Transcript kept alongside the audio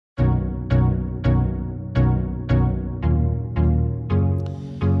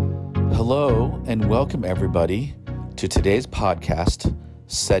Hello and welcome everybody to today's podcast,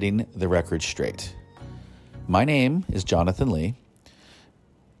 Setting the Record Straight. My name is Jonathan Lee.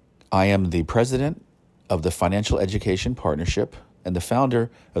 I am the president of the Financial Education Partnership and the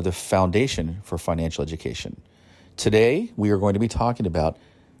founder of the Foundation for Financial Education. Today, we are going to be talking about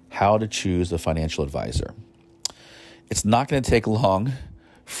how to choose a financial advisor. It's not going to take long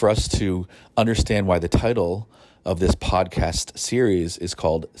for us to understand why the title of this podcast series is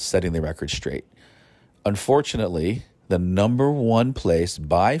called Setting the Record Straight. Unfortunately, the number one place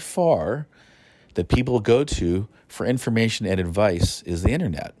by far that people go to for information and advice is the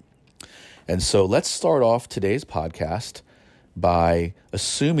internet. And so let's start off today's podcast by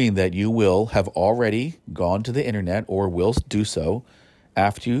assuming that you will have already gone to the internet or will do so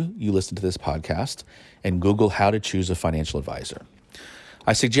after you listen to this podcast and Google how to choose a financial advisor.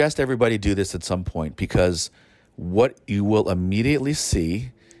 I suggest everybody do this at some point because what you will immediately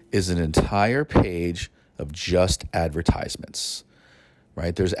see is an entire page of just advertisements,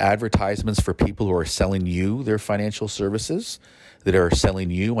 right? There's advertisements for people who are selling you their financial services, that are selling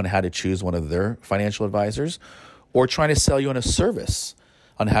you on how to choose one of their financial advisors, or trying to sell you on a service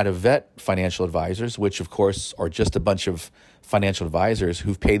on how to vet financial advisors, which of course are just a bunch of financial advisors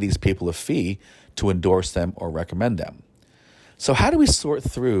who've paid these people a fee to endorse them or recommend them. So how do we sort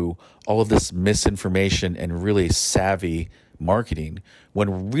through all of this misinformation and really savvy marketing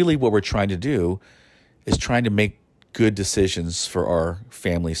when really what we're trying to do is trying to make good decisions for our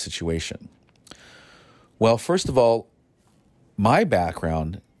family situation? Well, first of all, my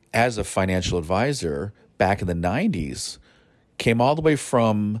background as a financial advisor back in the 90s came all the way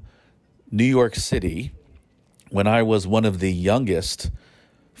from New York City when I was one of the youngest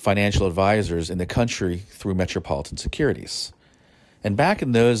financial advisors in the country through Metropolitan Securities. And back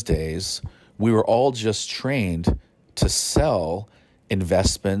in those days, we were all just trained to sell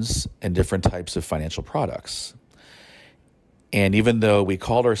investments and different types of financial products. And even though we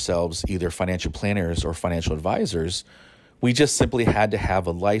called ourselves either financial planners or financial advisors, we just simply had to have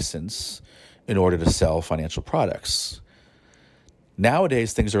a license in order to sell financial products.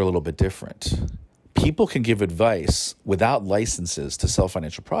 Nowadays, things are a little bit different. People can give advice without licenses to sell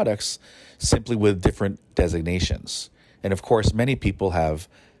financial products simply with different designations. And of course, many people have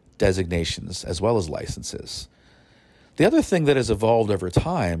designations as well as licenses. The other thing that has evolved over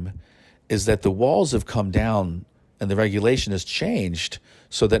time is that the walls have come down and the regulation has changed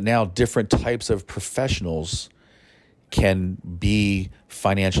so that now different types of professionals can be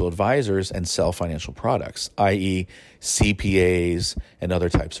financial advisors and sell financial products, i.e. CPAs and other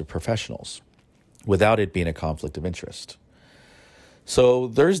types of professionals, without it being a conflict of interest. So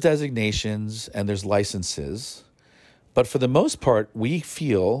there's designations and there's licenses. But for the most part, we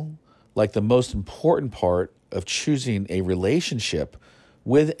feel like the most important part of choosing a relationship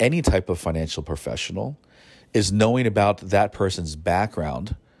with any type of financial professional is knowing about that person's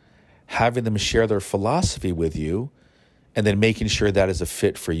background, having them share their philosophy with you, and then making sure that is a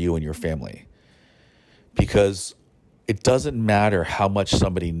fit for you and your family. Because it doesn't matter how much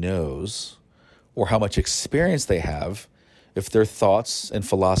somebody knows or how much experience they have if their thoughts and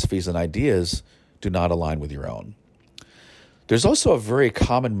philosophies and ideas do not align with your own. There's also a very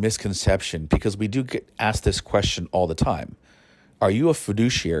common misconception because we do get asked this question all the time. Are you a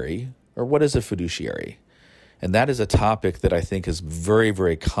fiduciary, or what is a fiduciary? And that is a topic that I think is very,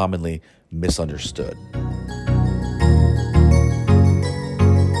 very commonly misunderstood.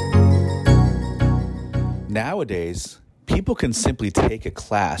 Nowadays, people can simply take a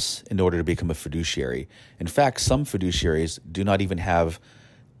class in order to become a fiduciary. In fact, some fiduciaries do not even have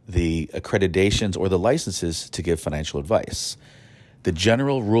the accreditations or the licenses to give financial advice. The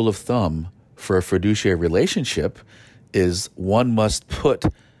general rule of thumb for a fiduciary relationship is one must put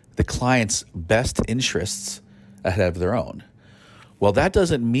the client's best interests ahead of their own. Well, that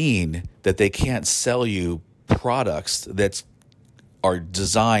doesn't mean that they can't sell you products that are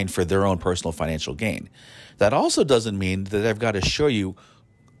designed for their own personal financial gain. That also doesn't mean that they've got to show you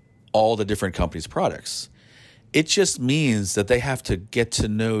all the different companies' products. It just means that they have to get to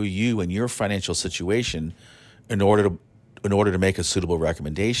know you and your financial situation in order to make a suitable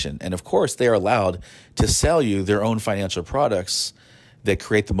recommendation. And of course, they are allowed to sell you their own financial products that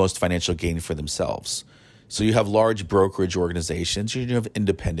create the most financial gain for themselves. So you have large brokerage organizations, you have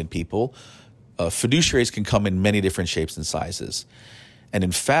independent people. Fiduciaries can come in many different shapes and sizes. And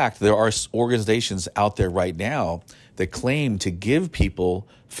in fact, there are organizations out there right now that claim to give people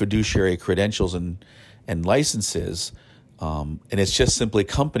fiduciary credentials and licenses And it's just simply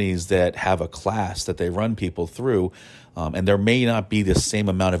companies that have a class that they run people through. And there may not be the same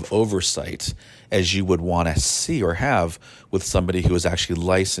amount of oversight as you would want to see or have with somebody who is actually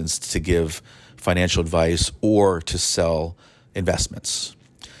licensed to give financial advice or to sell investments.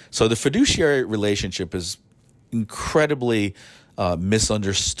 So the fiduciary relationship is incredibly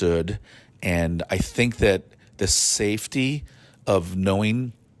misunderstood. And I think that the safety of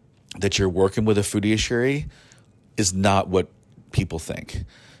knowing that you're working with a fiduciary is not what people think.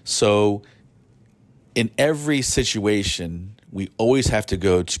 So in every situation, we always have to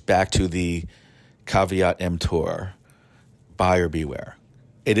go back to the caveat emptor, buyer beware.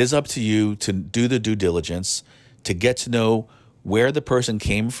 It is up to you to do the due diligence, to get to know where the person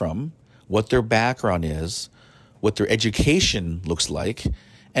came from, what their background is, what their education looks like,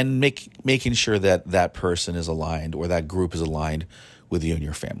 and making sure that that person is aligned or that group is aligned with you and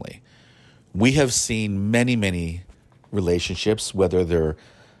your family. We have seen many, many relationships, whether they're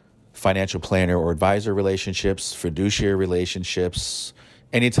financial planner or advisor relationships, fiduciary relationships,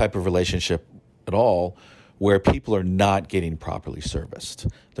 any type of relationship at all, where people are not getting properly serviced.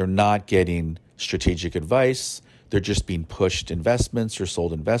 They're not getting strategic advice. They're just being pushed investments or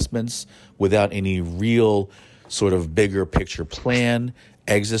sold investments without any real sort of bigger picture plan,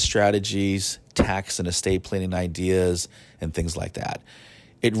 exit strategies, tax and estate planning ideas, and things like that.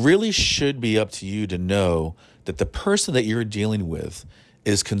 It really should be up to you to know that the person that you're dealing with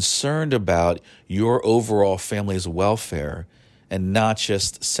is concerned about your overall family's welfare and not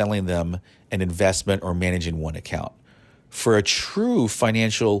just selling them an investment or managing one account. For a true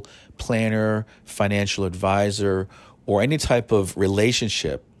financial planner, financial advisor, or any type of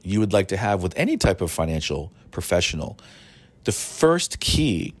relationship you would like to have with any type of financial professional, the first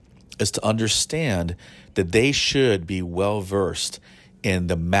key is to understand that they should be well-versed in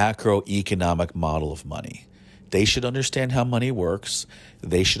the macroeconomic model of money. They should understand how money works.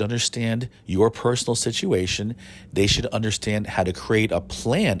 They should understand your personal situation. They should understand how to create a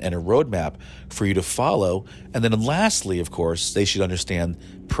plan and a roadmap for you to follow. And then lastly, of course, they should understand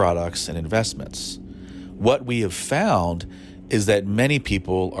products and investments. What we have found is that many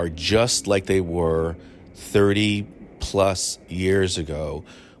people are just like they were 30 plus years ago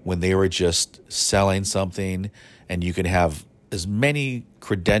when they were just selling something, and you can have as many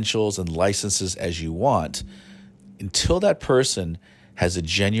credentials and licenses as you want. Until that person has a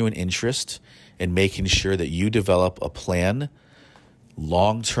genuine interest in making sure that you develop a plan,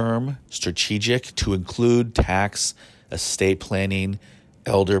 long-term, strategic, to include tax, estate planning,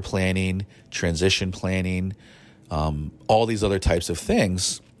 elder planning, transition planning, all these other types of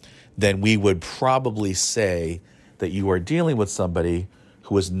things, then we would probably say that you are dealing with somebody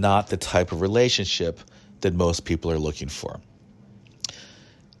who is not the type of relationship that most people are looking for.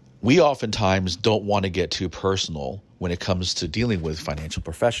 We oftentimes don't want to get too personal when it comes to dealing with financial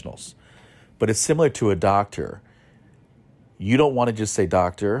professionals, but it's similar to a doctor. You don't want to just say,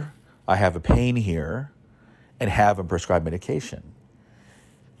 "Doctor, I have a pain here," and have him prescribe medication.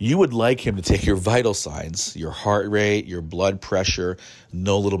 You would like him to take your vital signs, your heart rate, your blood pressure,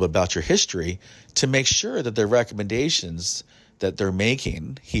 know a little bit about your history to make sure that the recommendations that they're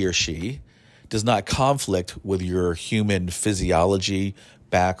making, he or she, does not conflict with your human physiology,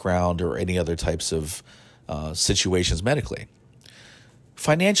 background, or any other types of situations medically.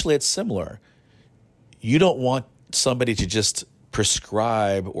 Financially, it's similar. You don't want somebody to just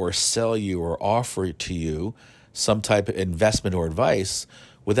prescribe or sell you or offer to you some type of investment or advice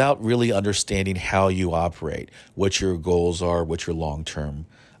without really understanding how you operate, what your goals are, what your long-term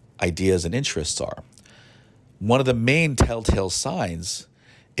ideas and interests are. One of the main telltale signs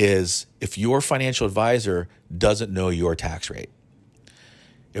is if your financial advisor doesn't know your tax rate.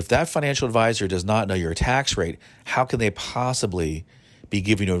 If that financial advisor does not know your tax rate, how can they possibly be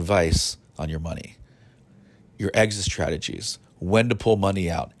giving you advice on your money, your exit strategies, when to pull money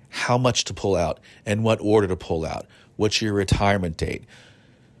out, how much to pull out, and what order to pull out, what's your retirement date?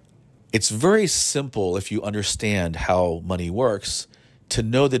 It's very simple if you understand how money works to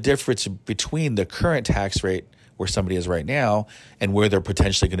know the difference between the current tax rate where somebody is right now and where they're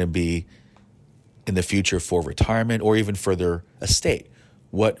potentially going to be in the future for retirement or even for their estate.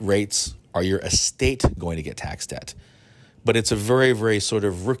 What rates are your estate going to get taxed at? But it's a very, very sort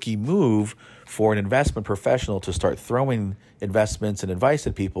of rookie move for an investment professional to start throwing investments and advice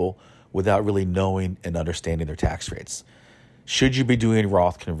at people without really knowing and understanding their tax rates. Should you be doing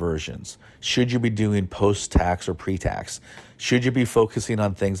Roth conversions? Should you be doing post-tax or pre-tax? Should you be focusing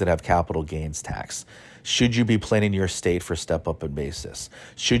on things that have capital gains tax? Should you be planning your estate for step-up and basis?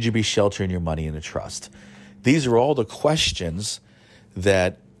 Should you be sheltering your money in a trust? These are all the questions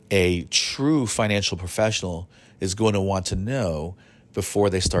that a true financial professional is going to want to know before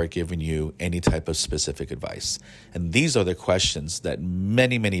they start giving you any type of specific advice. And these are the questions that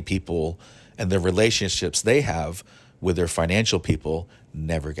many, many people and the relationships they have with their financial people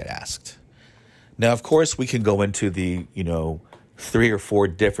never get asked. Now, of course, we can go into the, 3 or 4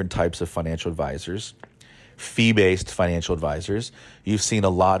 different types of financial advisors. Fee-based financial advisors. You've seen a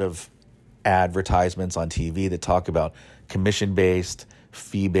lot of advertisements on TV that talk about commission-based,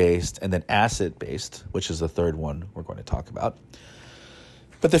 fee-based, and then asset-based, which is the third one we're going to talk about.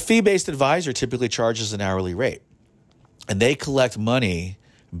 But the fee-based advisor typically charges an hourly rate, and they collect money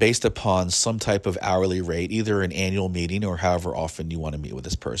based upon some type of hourly rate, either an annual meeting or however often you want to meet with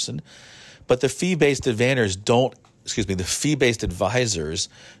this person. But the fee-based advisors don't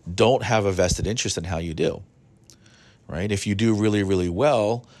have a vested interest in how you do, right? If you do really, really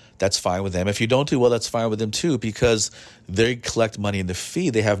well, that's fine with them. If you don't do well, that's fine with them too, because they collect money in the fee.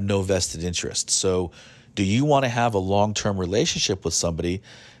 They have no vested interest. So do you want to have a long-term relationship with somebody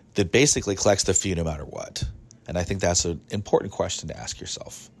that basically collects the fee no matter what? And I think that's an important question to ask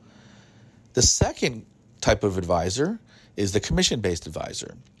yourself. The second type of advisor is the commission-based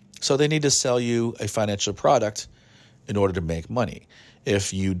advisor. So they need to sell you a financial product in order to make money.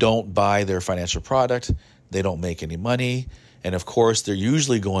 If you don't buy their financial product, they don't make any money. And of course, they're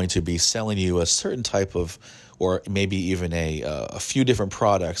usually going to be selling you a certain type of, or maybe even a few different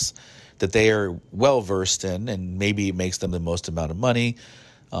products that they are well versed in, and maybe it makes them the most amount of money.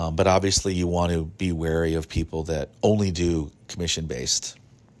 But obviously you want to be wary of people that only do commission-based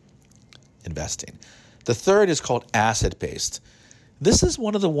investing. The third is called asset-based. This is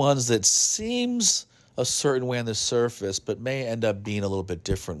one of the ones that seems a certain way on the surface, but may end up being a little bit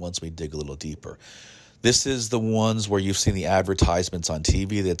different once we dig a little deeper. This is the ones where you've seen the advertisements on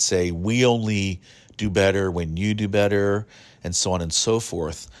TV that say, we only do better when you do better, and so on and so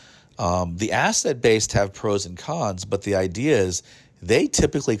forth. The asset-based have pros and cons, but the idea is they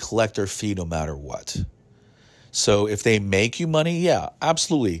typically collect their fee no matter what. So if they make you money, yeah,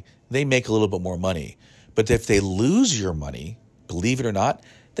 absolutely, they make a little bit more money. But if they lose your money, believe it or not,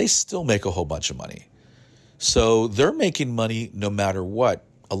 they still make a whole bunch of money. So they're making money no matter what.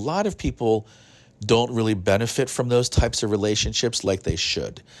 A lot of people don't really benefit from those types of relationships like they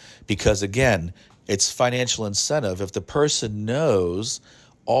should. Because again, it's financial incentive. If the person knows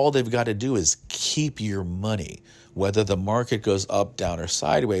all they've got to do is keep your money, whether the market goes up, down, or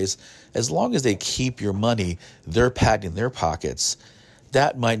sideways, as long as they keep your money, they're patting their pockets.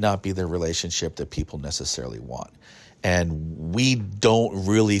 That might not be the relationship that people necessarily want. And we don't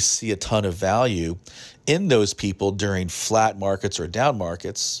really see a ton of value in those people during flat markets or down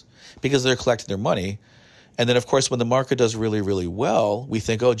markets because they're collecting their money. And then, of course, when the market does really, really well, we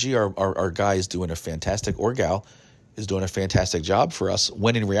think, oh, gee, our guy is doing a fantastic, or gal is doing a fantastic job for us,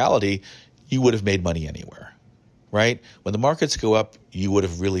 when in reality, you would have made money anywhere, right? When the markets go up, you would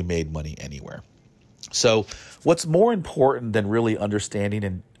have really made money anywhere. So what's more important than really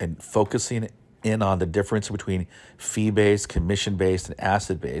understanding and focusing in on the difference between fee-based, commission-based, and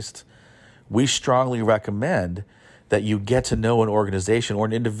asset-based, we strongly recommend that you get to know an organization or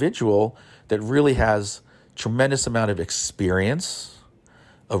an individual that really has tremendous amount of experience,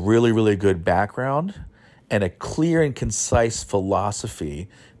 a really, really good background, and a clear and concise philosophy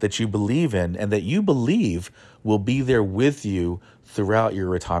that you believe in and that you believe will be there with you throughout your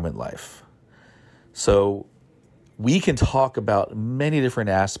retirement life. So we can talk about many different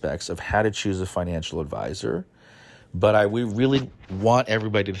aspects of how to choose a financial advisor, but we really want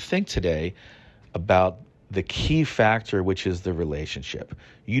everybody to think today about the key factor, which is the relationship.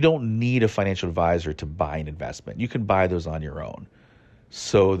 You don't need a financial advisor to buy an investment. You can buy those on your own.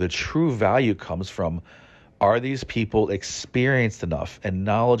 So the true value comes from, are these people experienced enough and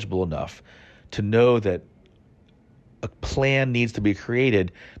knowledgeable enough to know that a plan needs to be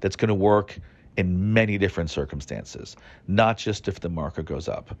created that's going to work in many different circumstances, not just if the market goes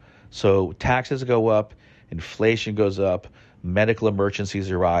up. So taxes go up, inflation goes up, medical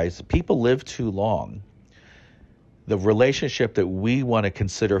emergencies arise, people live too long. The relationship that we want to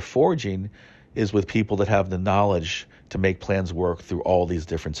consider forging is with people that have the knowledge to make plans work through all these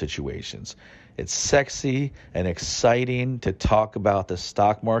different situations. It's sexy and exciting to talk about the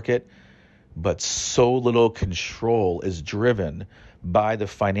stock market, but so little control is driven by the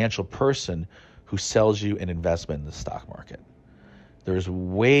financial person who sells you an investment in the stock market. There's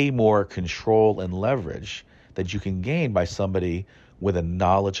way more control and leverage that you can gain by somebody with a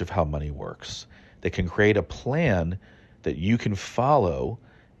knowledge of how money works. They can create a plan that you can follow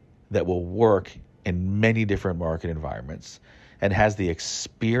that will work in many different market environments and has the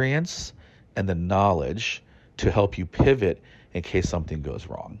experience and the knowledge to help you pivot in case something goes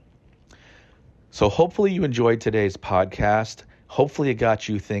wrong. So hopefully you enjoyed today's podcast. Hopefully it got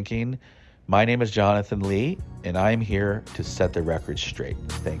you thinking. My name is Jonathan Lee, and I'm here to set the record straight.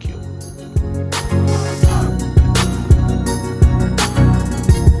 Thank you.